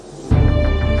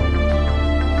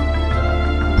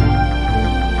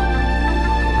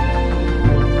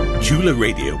Chula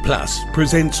Radio Plus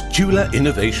presents Chula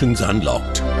Innovations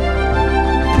Unlocked.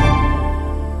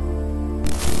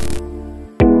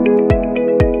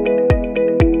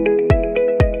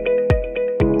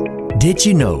 Did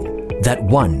you know that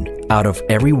 1 out of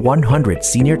every 100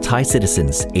 senior Thai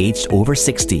citizens aged over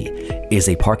 60 is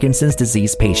a Parkinson's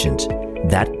disease patient?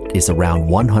 That is around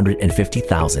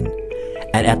 150,000.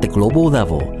 And at the global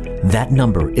level, that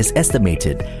number is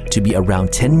estimated to be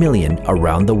around 10 million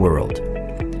around the world.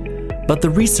 But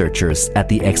the researchers at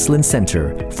the Excellence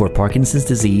Center for Parkinson's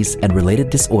Disease and Related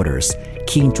Disorders,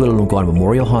 King Chulalongkorn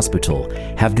Memorial Hospital,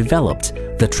 have developed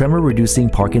the tremor-reducing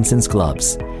Parkinson's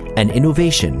gloves, an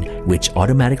innovation which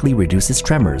automatically reduces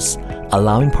tremors,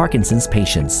 allowing Parkinson's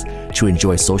patients to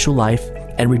enjoy social life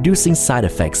and reducing side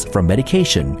effects from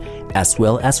medication as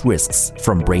well as risks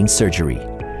from brain surgery.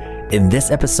 In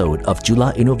this episode of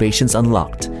Chula Innovations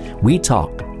Unlocked, we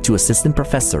talk to Assistant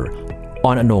Professor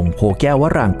Onanong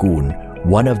Phokaewvarangkul,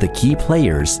 one of the key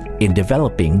players in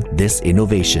developing this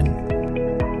innovation.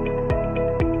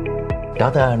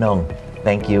 Dr. Onanong,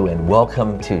 thank you and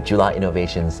welcome to Chula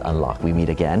Innovations Unlocked. We meet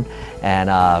again,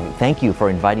 and thank you for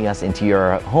inviting us into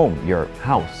your home, your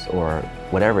house, or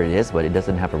whatever it is, but it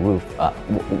doesn't have a roof.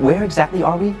 Where exactly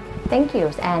are we? Thank you.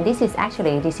 And this is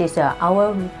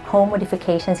our home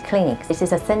modifications clinic. This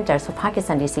is a center for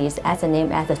Parkinson's disease, as the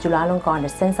name as the Chulalongkorn, the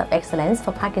Center of Excellence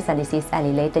for Parkinson's disease and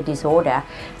related disorder.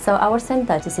 So our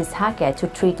center is targeted to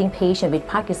treating patients with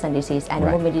Parkinson's disease and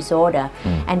movement disorder.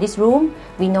 And this room,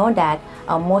 we know that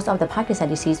most of the Parkinson's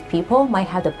disease people might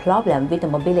have the problem with the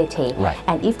mobility.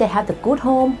 And if they have the good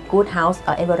home, good house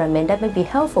or environment, that may be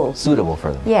helpful. Suitable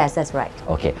for them. Yes, that's right.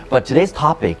 Okay, but today's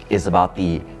topic is about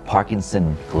the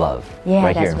Parkinson glove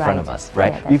right here in front of us,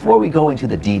 right? Yeah, Before we go into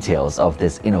the details of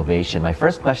this innovation, my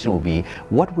first question will be,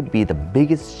 what would be the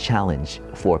biggest challenge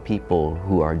for people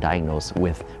who are diagnosed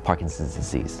with Parkinson's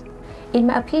disease? In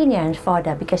my opinion, for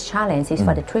the biggest challenge is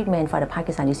for the treatment for the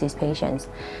Parkinson's disease patients,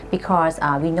 because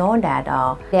we know that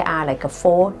there are like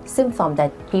 4 symptoms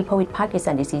that people with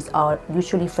Parkinson's disease are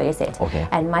usually face it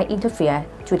and might interfere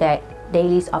to their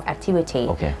daily of activity.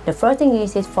 The first thing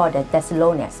is for the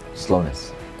slowness.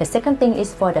 The second thing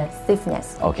is for the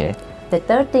stiffness. The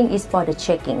third thing is for the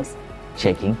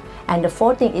shaking. And the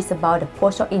fourth thing is about the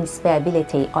postural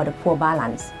instability or the poor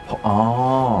balance.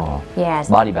 Yes.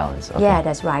 Body balance. Yeah,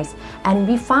 that's right. And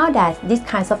we found that these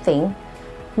kinds of things,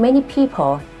 many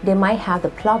people, they might have the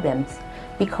problems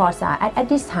because at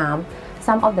this time,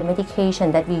 some of the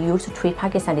medication that we use to treat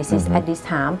Parkinson's disease at this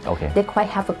time, they quite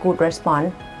have a good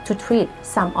response to treat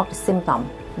some of the symptoms,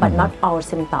 but not all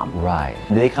symptoms. Right.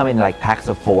 Do they come in like packs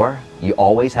of 4? You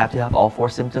always have to have all 4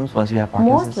 symptoms once you have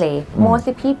Parkinson's?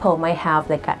 Mostly people might have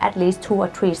like at least 2 or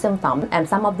 3 symptoms, and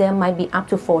some of them might be up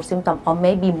to 4 symptoms or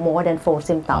maybe more than 4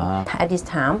 symptoms. At this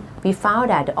time, we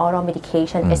found that the oral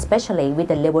medication, especially with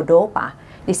the levodopa,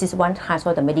 this is one type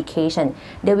of the medication,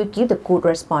 they will give the good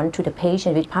response to the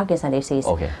patient with Parkinson's disease.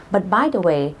 But by the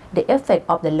way, the effect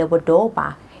of the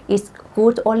levodopa is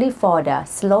good only for the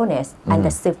slowness and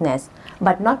the stiffness,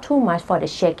 but not too much for the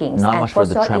shaking. Not much for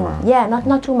the tremor.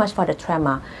 Not too much for the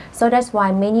tremor. So that's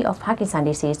why many of Parkinson's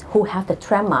disease who have the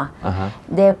tremor,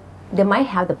 they might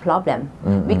have the problem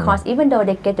because even though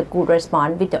they get the good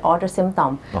response with the other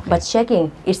symptom, but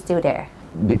shaking is still there.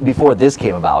 Before this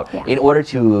came about, in order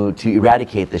to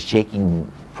eradicate the shaking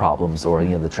problems or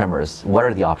the tremors, what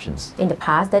are the options? In the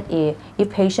past, that if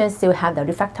patients still have the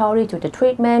refractory to the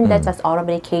treatment, that just oral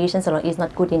medications alone is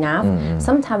not good enough.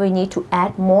 Sometimes we need to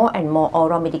add more and more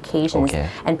oral medications,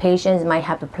 and patients might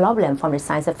have the problem from the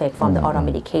side effect from the oral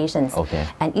medications.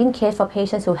 And in case for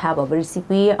patients who have a very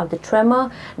severe of the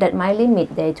tremor that might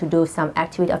limit them to do some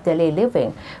activity of daily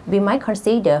living, we might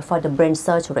consider for the brain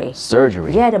surgery.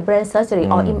 Yeah, the brain surgery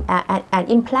or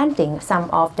and implanting some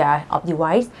of the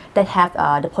device that have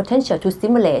the potential to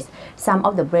stimulate some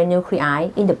of the brain nuclei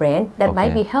in the brain that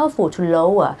might be helpful to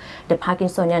lower the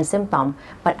Parkinsonian symptom.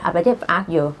 But I would ask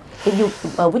you, if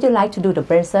you would you like to do the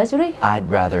brain surgery? I'd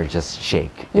rather just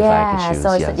shake if I could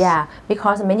choose.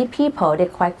 Because many people they're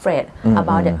quite afraid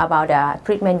about the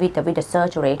treatment with the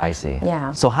surgery. I see.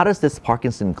 Yeah. So how does this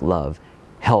Parkinson glove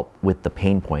help with the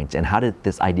pain points, and how did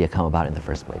this idea come about in the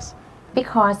first place?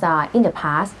 Because in the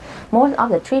past, most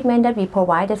of the treatment that we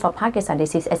provided for Parkinson's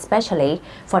disease, especially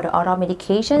for the oral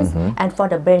medications and for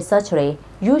the brain surgery,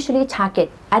 usually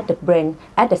target at the brain,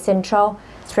 at the central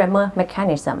tremor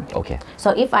mechanism. Okay.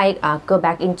 So if I go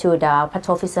back into the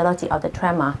pathophysiology of the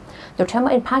tremor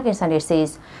in Parkinson's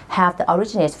disease have the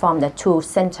originates from the two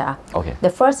center. Okay. The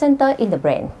first center in the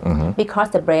brain,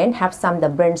 because the brain have the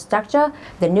brain structure,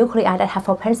 the nuclei that have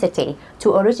propensity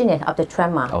to originate of the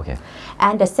tremor. Okay.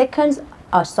 And the second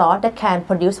source that can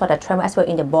produce for the tremor as well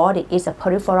in the body is a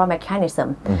peripheral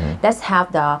mechanism that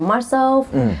have the muscles,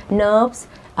 nerves,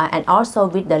 and also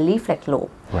with the reflex loop.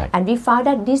 Right. And we found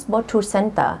that these both two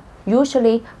centers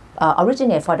usually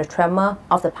originate for the tremor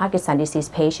of the Parkinson's disease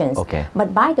patients. Okay.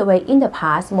 But by the way, in the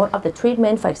past, most of the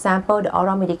treatment, for example, the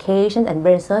oral medication and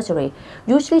brain surgery,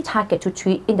 usually target to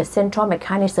treat in the central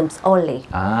mechanisms only.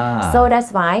 So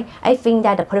that's why I think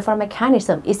that the peripheral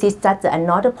mechanism is just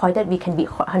another point that we can be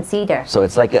consider. So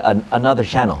it's like another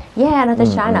channel. Yeah, another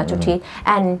channel to treat.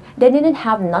 And they didn't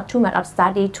have not too much of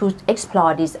study to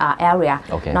explore this area.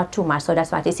 Okay. Not too much. So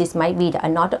that's why this might be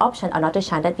another option, another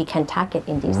channel that we can target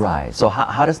in this. Right. So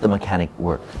how does the mechanic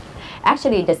work?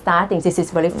 Actually, the starting, this is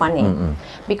very funny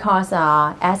because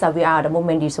as we are the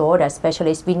movement disorder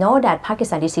specialists, we know that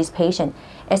Parkinson's disease patient,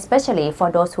 especially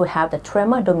for those who have the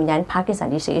tremor dominant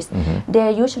Parkinson's disease,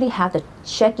 they usually have the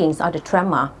shakings or the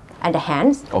tremor and the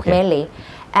hands mainly,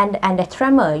 and the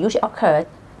tremor usually occurs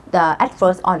at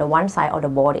first on the one side of the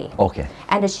body. Okay.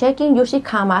 And the shaking usually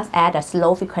comes at a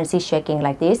slow frequency shaking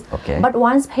like this. Okay. But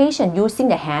once patient using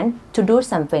the hand to do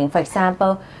something, for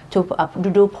example, to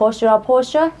do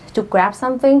posture, to grab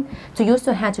something, to use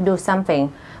the hand to do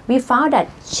something, we found that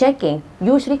shaking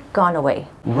usually gone away.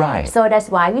 Right. So that's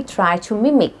why we try to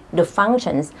mimic the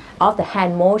functions of the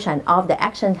hand motion, of the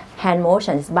action hand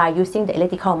motions by using the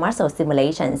electrical muscle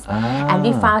stimulations. And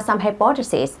we found some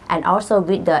hypotheses and also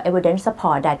with the evidence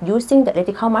support that using the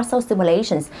electrical muscle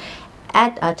stimulations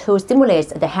to stimulate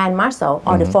the hand muscle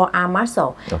or the forearm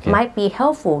muscle might be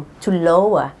helpful to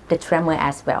lower the tremor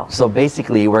as well. So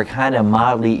basically, we're kind of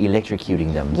mildly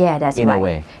electrocuting them. Yeah, that's in right. a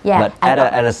way. Yeah, but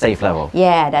at a safe level.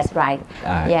 Yeah, that's right.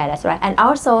 Right. Yeah, that's right. And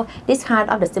also, this kind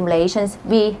of the stimulations,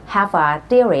 we have a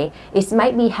theory. It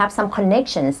might be have some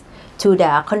connections to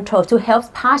the control to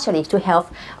help partially to help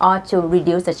or to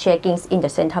reduce the shakings in the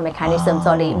central mechanism.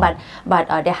 Sorry, but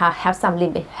they have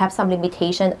some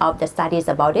limitation of the studies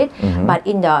about it. But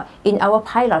in our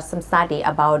pilot some study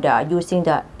about using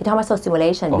the electrical muscle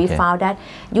stimulation, we found that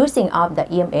using of the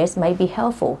EMS may be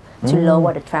helpful to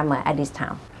lower the tremor at this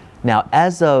time. Now,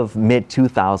 as of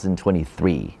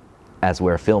mid-2023, as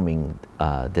we're filming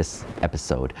this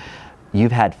episode,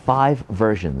 you've had 5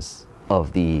 versions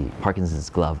of the Parkinson's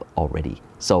glove already.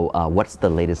 So what's the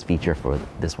latest feature for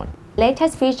this one?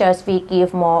 Latest features, we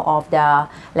give more of the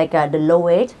the low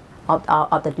weight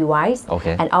of the device,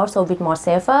 and also with more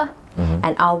safer,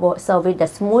 and also with the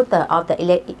smoother of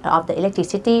the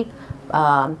electricity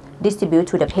distribute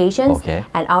to the patients,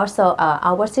 and also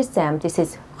our system. This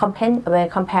is when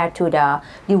compared to the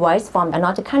device from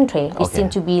another country, it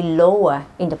seems to be lower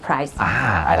in the price.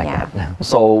 I like that.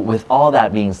 So with all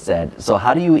that being said, so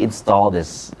how do you install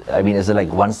this? I mean, is it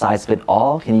like one size fit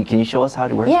all? Can you show us how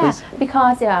it works, please?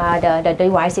 Because the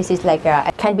device is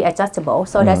can be adjustable.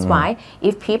 So that's why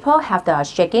if people have the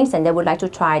shakings and they would like to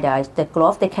try the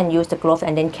glove, they can use the glove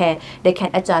and then they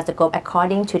can adjust the glove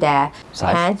according to their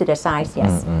hand to the size.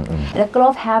 Yes. The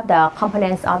glove have the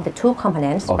components of the 2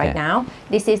 components right now.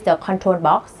 This is the control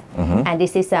box, and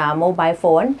this is a mobile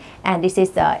phone, and this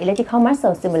is the electrical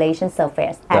muscle stimulation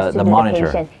surface. The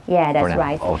monitor. Yeah, that's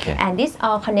right. And these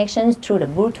are connections through the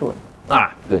Bluetooth.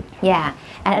 Good. Yeah,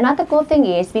 and another good thing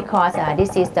is because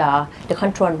this is the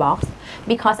control box.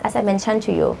 Because as I mentioned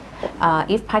to you,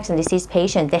 if Parkinson's disease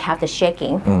patient, they have the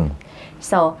shaking.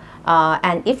 So,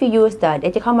 and if you use the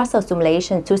electrical muscle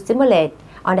stimulation to stimulate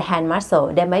on the hand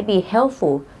muscle, that might be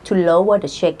helpful to lower the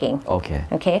shaking.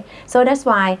 Okay. So that's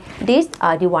why this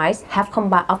device have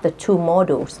combined of the 2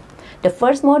 modules. The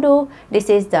first module,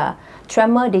 this is the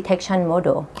tremor detection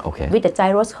module with the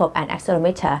gyroscope and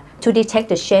accelerometer to detect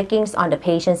the shakings on the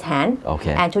patient's hand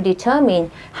and to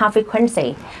determine how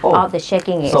frequency of the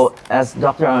shaking is. So as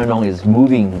Dr. Onanong is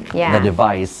moving the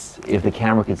device, if the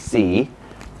camera could see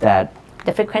that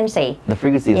the frequency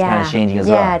is kind of changing as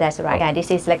well. Yeah, that's right. Yeah,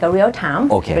 this is like a real-time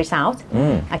result.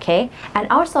 Okay, and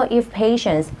also if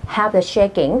patients have the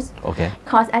shakings,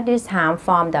 because at this time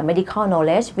from the medical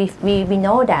knowledge, we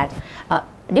know that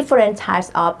different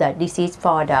types of the disease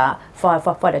for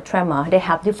the tremor, they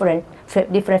have different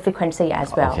frequency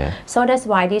as well. So that's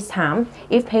why this time,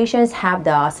 if patients have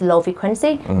the slow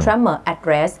frequency tremor at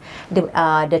rest,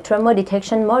 the tremor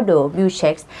detection module will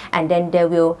check, and then they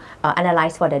will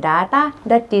analyze for the data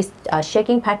that this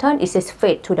shaking pattern is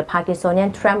fit to the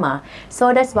Parkinsonian tremor.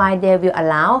 So that's why they will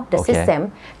allow the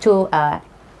system to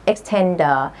extend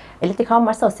the electrical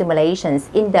muscle stimulations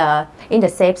in the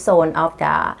safe zone of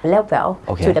the level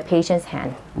to the patient's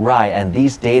hand. Right, and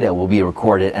these data will be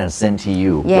recorded and sent to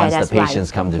you once the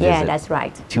patients come to visit. Yeah, that's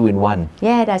right. 2 in 1.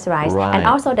 Yeah, that's right. And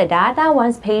also the data,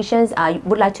 once patients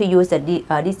would like to use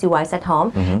this device at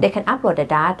home, they can upload the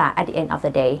data at the end of the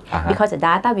day because the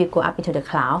data will go up into the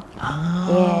cloud.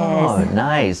 Oh,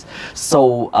 nice.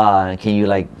 So can you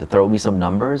throw me some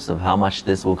numbers of how much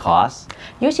this will cost?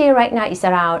 Usually right now it's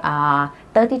around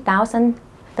 30,000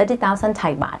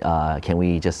 Thai baht. Can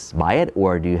we just buy it,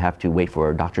 or do you have to wait for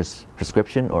a doctor's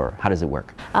prescription, or how does it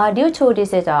work? Due to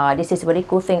this is very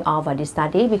good thing of this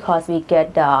study because we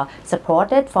get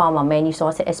supported from many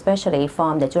sources, especially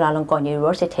from the Chulalongkorn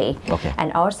University,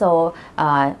 and also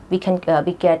we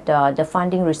get the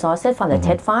funding resources from the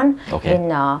TED Fund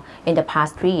in the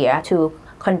past 3 years to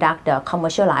conduct the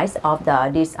commercialize of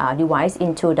this device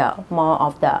into the more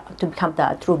of to become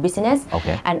the true business.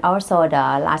 And also the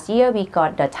last year we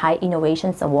got the Thai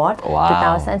Innovations Award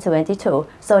 2022.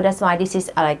 So that's why this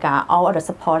is all the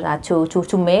support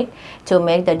to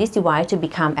make this device to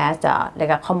become as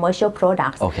a commercial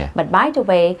product. But by the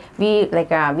way, we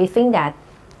think that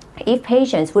if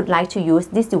patients would like to use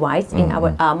this device in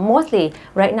our mostly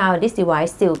right now this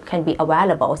device still can be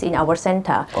available in our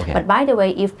center. But by the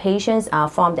way, if patients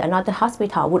from another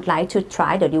hospital would like to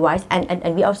try the device,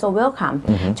 and we also welcome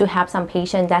to have some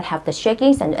patients that have the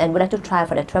shakings and would like to try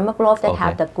for the tremor glove that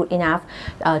have the good enough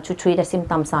to treat the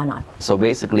symptoms or not. So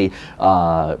basically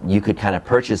you could kind of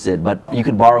purchase it, but you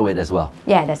could borrow it as well.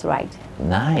 Yeah, that's right.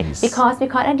 Nice. Because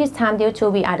at this time, due to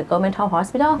we are the governmental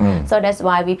hospital, so that's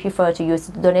why we prefer to use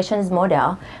donations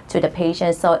model to the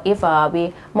patients. So if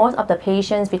most of the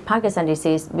patients with Parkinson's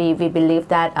disease, we believe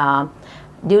that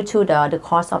due to the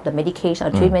cost of the medication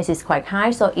or treatments is quite high.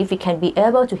 So if we can be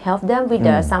able to help them with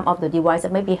some of the devices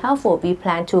that may be helpful, we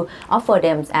plan to offer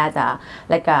them as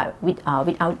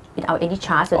without any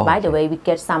charge. But by the way, we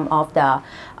get some of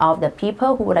the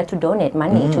people who would like to donate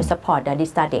money to support this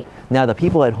study. Now the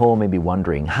people at home may be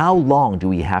wondering, how long do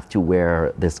we have to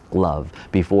wear this glove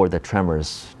before the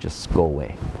tremors just go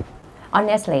away?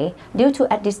 Honestly, due to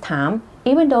at this time,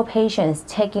 even though patients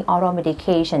taking oral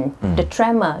medication, the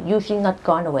tremor usually not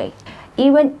gone away.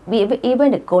 Even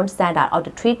the gold standard of the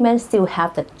treatment still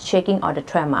have the shaking or the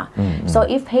tremor. So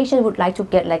if patient would like to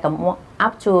get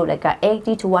up to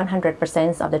 80 to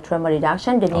 100% of the tremor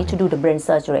reduction, they need to do the brain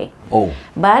surgery.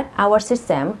 But our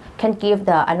system can give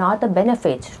another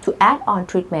benefit to add on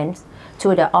treatments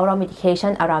to the oral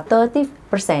medication around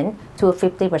 30% to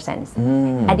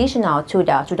 50% additional to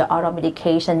the oral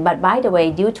medication. But by the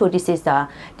way, due to this is the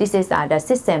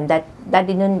system that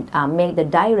didn't make the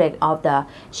direct of the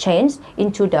change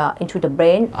into the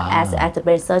brain as the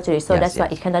brain surgery. So that's why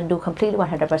it cannot do completely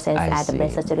 100% as the brain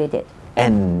surgery did.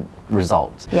 And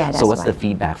results. Yeah, so what's the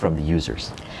feedback from the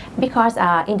users? Because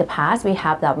in the past we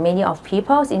have many of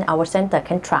people in our center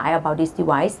can try about this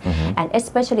device, and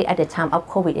especially at the time of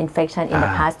COVID infection in the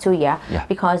past 2 years,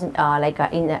 because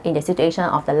in the situation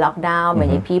of the lockdown,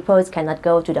 many people cannot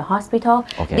go to the hospital.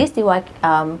 This device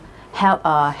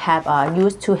have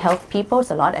used to help people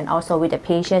a lot, and also with the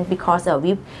patient, because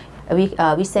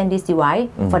we send this device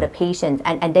for the patient,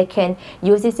 and they can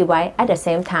use this device at the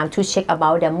same time to check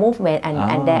about their movement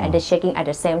and the shaking at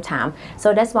the same time.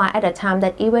 So that's why at the time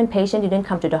that even patient didn't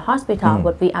come to the hospital,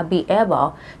 but we are be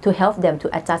able to help them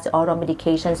to adjust the oral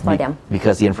medications for them.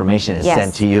 Because the information is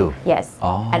sent to you. Yes.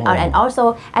 And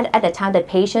also at the time that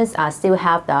patients still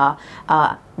have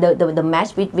the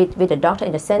match with the doctor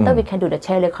in the center, we can do the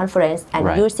teleconference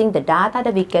and using the data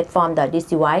that we get from this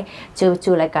device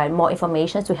to more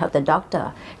information to help the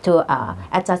doctor to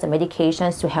adjust the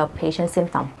medications to help patient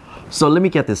symptoms. So let me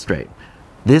get this straight.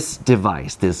 This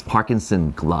device, this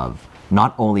Parkinson glove,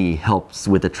 not only helps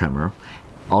with the tremor,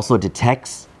 also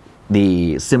detects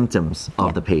the symptoms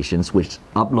of the patients, which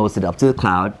uploads it up to the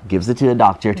cloud, gives it to the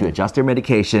doctor to adjust their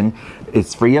medication.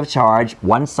 It's free of charge,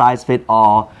 one size fits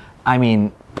all. I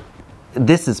mean,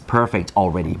 this is perfect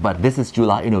already, but this is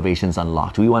Chula Innovations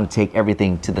Unlocked. We want to take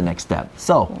everything to the next step.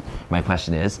 So my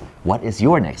question is, what is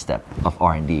your next step of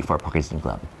R&D for Parkinson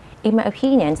Glove? In my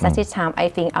opinion, at this time, I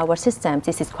think our system,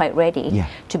 this is quite ready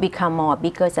to become more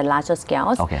bigger and larger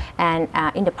scales. And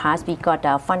in the past, we got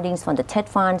fundings from the TED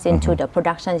funds into the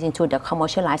productions, into the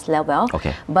commercialized level.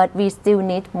 But we still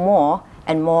need more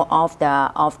and more of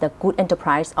the good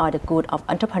enterprise or the good of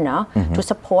entrepreneur to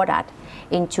support that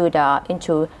into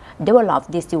develop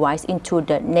this device into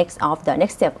the next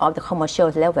step of the commercial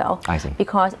level. I see.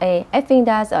 Because I think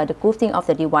that the good thing of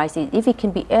the device is if it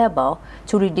can be able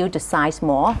to reduce the size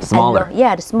more. Smaller.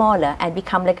 The smaller and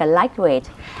become like a lightweight.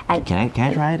 And Can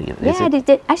I try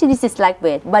it? Actually this is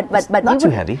lightweight, but not too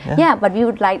heavy. Yeah, but we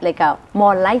would like a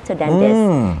more lighter than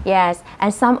this. Yes,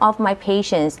 and some of my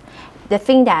patients, they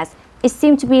think that it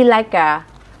seems to be like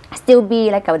still be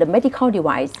like the medical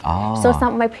device. So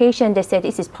some of my patients, they said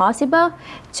this is possible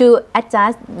to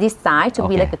adjust this size to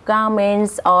be like the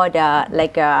garments or the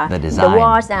design. the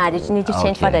watch. They need to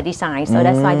change for the design. So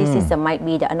that's why this is might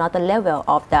be another level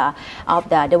of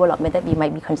the development that we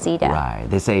might be consider. Right.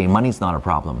 They say money's not a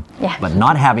problem, Yeah. but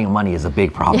not having money is a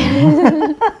big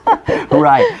problem.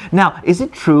 Right. Now, is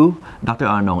it true, Dr.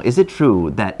 Onanong, is it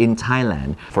true that in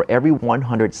Thailand, for every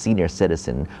 100 senior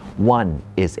citizen, one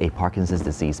is a Parkinson's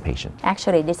disease patient?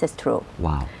 Actually, this is true.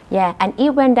 Wow. Yeah, and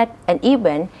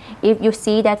even if you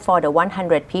see that for the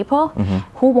 100 people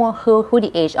who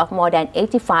the age of more than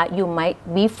 85, you might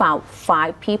be found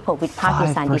 5 people with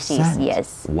Parkinson's disease.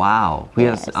 Yes. Wow. We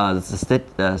have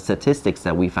statistics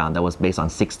that we found that was based on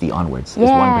 60 onwards. Is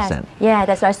 1%. Yeah,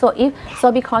 that's right.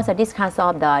 So because of this kind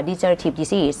of the degenerative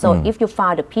disease, so if you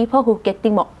found the people who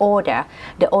getting more older,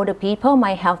 the older people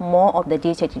might have more of the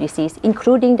degenerative disease,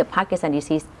 including the Parkinson's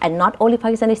disease, and not only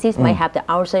Parkinson's disease, might have the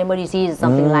Alzheimer's disease,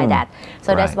 something like that.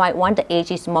 So that's why once the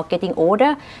age is more getting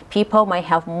older, people might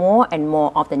have more and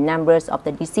more of the numbers of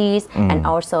the disease, and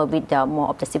also with the more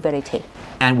of the severity.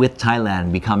 And with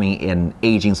Thailand becoming an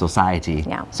aging society,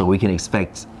 so we can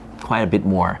expect quite a bit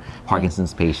more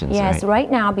Parkinson's patients. Yes, right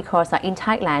now, because in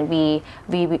Thailand, we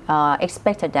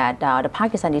expected that the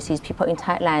Parkinson's disease people in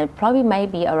Thailand probably may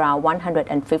be around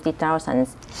 150,000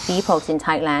 people in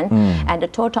Thailand, and the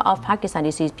total of Parkinson's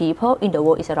disease people in the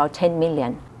world is around 10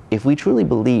 million. If we truly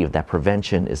believe that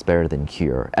prevention is better than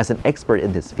cure, as an expert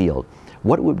in this field,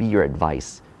 what would be your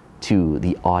advice to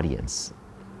the audience?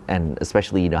 And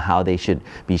especially, how they should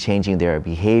be changing their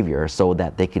behavior so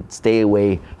that they could stay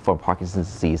away from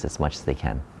Parkinson's disease as much as they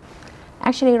can.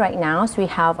 Actually, right now,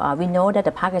 we know that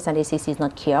the Parkinson's disease is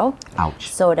not cured. Ouch.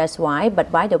 So that's why.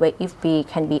 But by the way, if we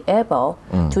can be able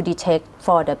to detect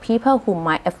for the people who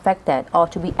might affected or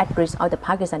to be at risk of the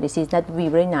Parkinson's disease, that would be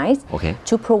very nice. Okay.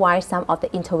 To provide some of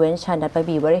the intervention that might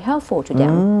be very helpful to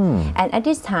them. And at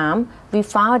this time, we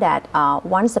found that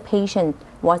once the patient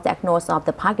was diagnosed of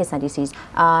the Parkinson's disease,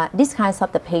 these kinds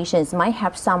of the patients might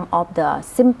have some of the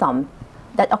symptoms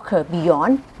that occur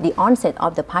beyond the onset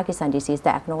of the Parkinson's disease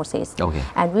diagnosis. Okay.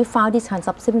 And we found these kinds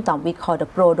of symptoms we call the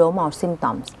prodromal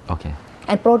symptoms. Okay.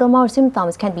 And prodromal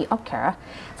symptoms can be occur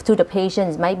to the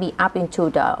patients might be up into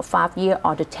the 5 year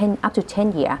or up to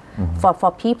 10 year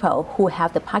for people who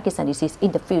have the Parkinson's disease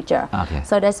in the future. Okay.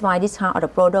 So that's why this kind of the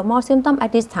prodromal symptom,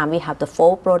 at this time we have the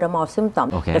 4 prodromal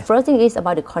symptoms. Okay. The first thing is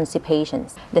about the constipation.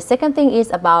 The second thing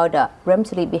is about the REM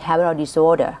sleep behavioral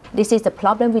disorder. This is the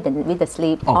problem with the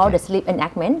sleep or the sleep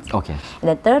enactment. Okay. And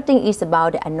the third thing is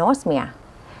about the anosmia.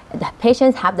 The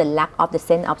patients have the lack of the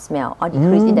sense of smell or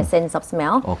decrease in the sense of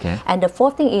smell. Okay. And the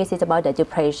fourth thing is about the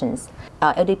depressions.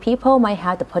 Elderly people might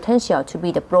have the potential to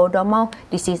be the prodromal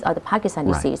disease or the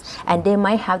Parkinson's disease, and they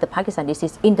might have the Parkinson's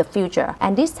disease in the future.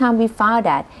 And this time we found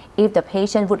that if the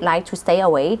patient would like to stay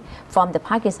away from the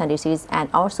Parkinson's disease and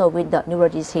also with the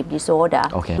neurodegenerative disorder,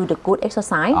 do the good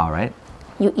exercise. All right.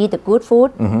 You eat the good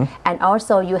food, and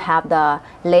also you have the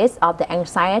less of the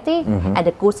anxiety and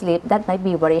the good sleep. That might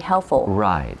be very helpful.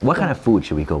 Right. What kind of food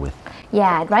should we go with?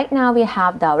 Yeah, right now we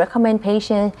have the recommend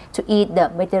patients to eat the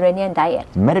Mediterranean diet.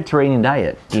 Mediterranean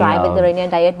diet. Try Mediterranean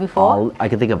diet before. I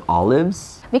can think of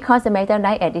olives. Because the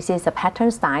Mediterranean diet, this is the pattern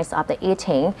styles of the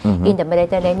eating in the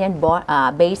Mediterranean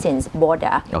basins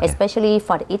border, especially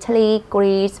for the Italy,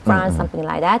 Greece, France, something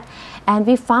like that. And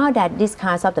we found that these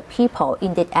kinds of the people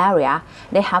in that area,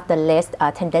 they have the less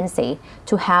tendency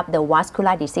to have the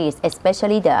vascular disease,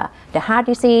 especially the heart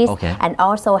disease, and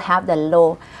also have the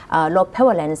low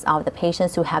prevalence of the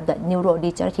patients who have the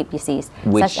neurodegenerative disease,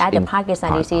 such as the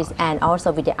Parkinson's disease and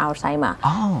also with the Alzheimer.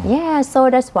 Yeah, so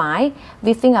that's why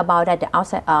we think about that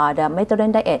the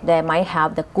Mediterranean diet, they might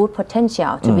have the good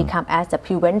potential to become as the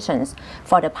preventions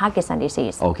for the Parkinson's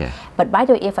disease. Okay. But by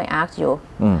the way, if I ask you,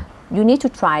 you need to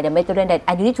try the Mediterranean diet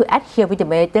and you need to adhere with the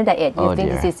Mediterranean diet. You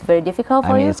think this is very difficult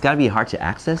for you? It's got to be hard to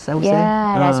access, I would say.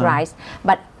 Yeah, that's right.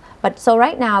 But so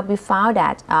right now we found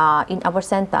that in our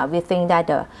center, we think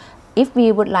that if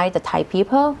we would like the Thai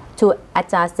people to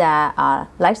adjust their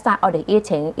lifestyle or the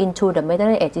eating into the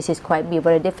Mediterranean diet, this is quite be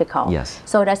very difficult. Yes.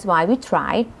 So that's why we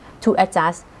try to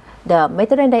adjust the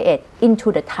Mediterranean diet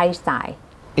into the Thai style.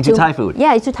 Into Thai food?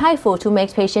 Yeah, into Thai food to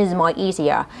make patients more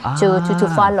easier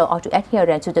to follow or to adhere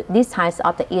to these types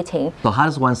of the eating. So how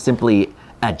does one simply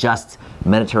adjust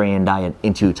Mediterranean diet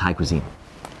into Thai cuisine?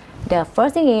 The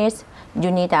first thing is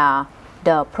you need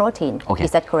the protein. Okay.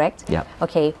 Is that correct? Yeah.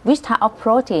 Okay. Which type of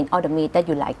protein or the meat that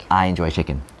you like? I enjoy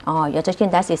chicken. Oh, your chicken,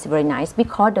 that is very nice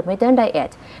because the Mediterranean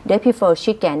diet, they prefer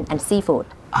chicken and seafood.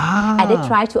 And they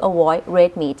try to avoid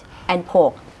red meat and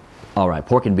pork. All right,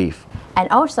 pork and beef. And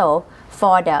also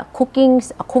for the cooking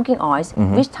oils,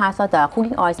 which types of the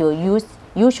cooking oils you use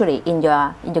usually in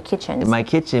your kitchen? In my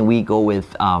kitchen, we go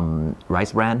with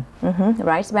rice bran.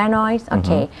 Rice bran oils,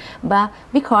 okay. But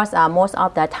because most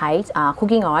of the Thai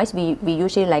cooking oils, we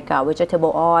usually like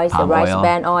vegetable oils, Palm the rice oil.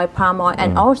 bran oil, palm oil,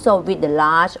 and also with the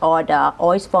lard or the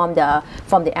oils from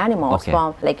the animals, Okay.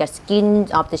 from like a skin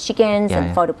of the chickens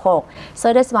and for the pork.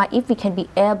 So that's why if we can be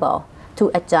able to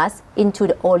adjust into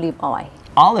the olive oil.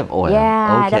 Olive oil.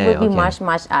 Yeah, that would be okay.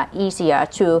 much easier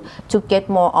to get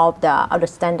more of the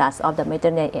standards of the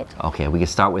Mediterranean diet. Okay, we can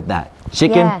start with that.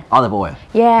 Chicken, Yeah. olive oil.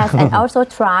 Yes, and also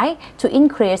try to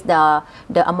increase the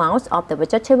amounts of the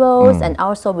vegetables and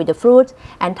also with the fruit,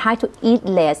 and try to eat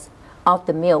less of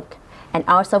the milk and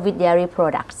also with dairy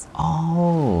products.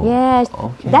 Oh. Yes,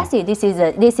 Okay. that's it.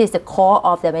 This is the core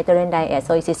of the Mediterranean diet.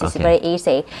 So it is Okay. very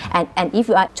easy. And if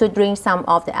you are to drink some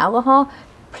of the alcohol,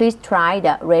 please try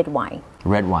the red wine.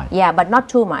 Red wine. Yeah, but not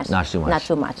too much. Not too much. Not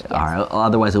too much. Yes. All right,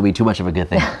 otherwise it'll be too much of a good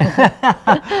thing.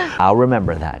 I'll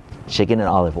remember that. Chicken and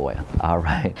olive oil. All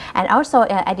right. And also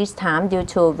at this time, due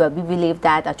to we believe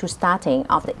that to starting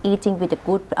of the eating with the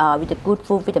good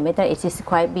food with the Mediterranean, it is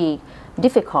quite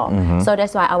difficult. So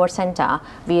that's why our center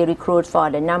we recruit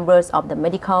for the numbers of the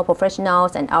medical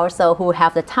professionals and also who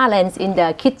have the talents in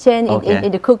the kitchen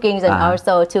in the cookings and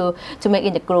also to make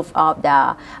in the group of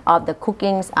the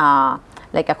cookings.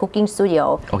 Like a cooking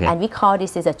studio, and we call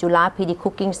this is a Chula PD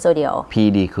cooking studio.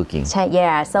 PD cooking.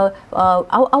 Yeah, so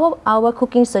our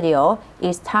cooking studio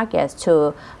is targeted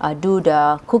to do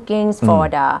the cookings for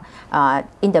the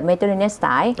in the Mediterranean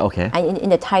style, and in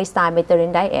the Thai style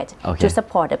Mediterranean diet to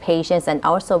support the patients, and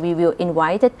also we will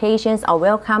invite the patients or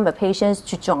welcome the patients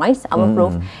to join our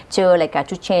group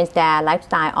to change their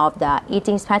lifestyle of the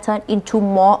eating pattern into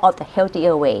more of the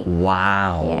healthier way.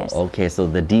 Wow. Yes. Okay, so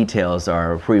the details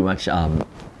are pretty much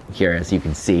here as you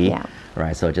can see. Yeah.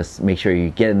 Right, so just make sure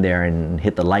you get in there and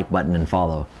hit the like button and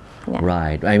follow. Yeah.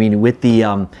 Right. I mean, with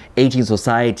the aging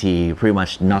society pretty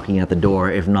much knocking at the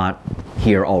door, if not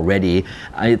here already,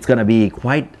 it's going to be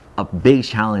quite a big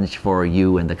challenge for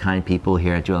you and the kind people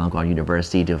here at Chulalongkorn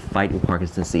University to fight with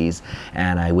Parkinson's disease.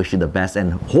 And I wish you the best,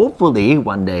 and hopefully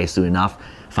one day soon enough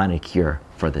find a cure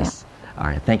for this. Yeah. All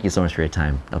right. Thank you so much for your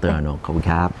time, Dr. Onanong. ขอบคุณ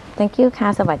ครับ Thank you ค่ะ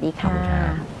สวัสดีค่ะ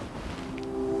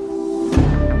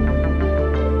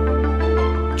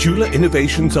Chula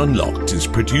Innovations Unlocked is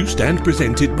produced and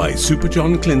presented by Super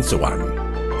John Klinsawan.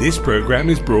 This program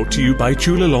is brought to you by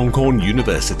Chulalongkorn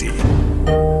University.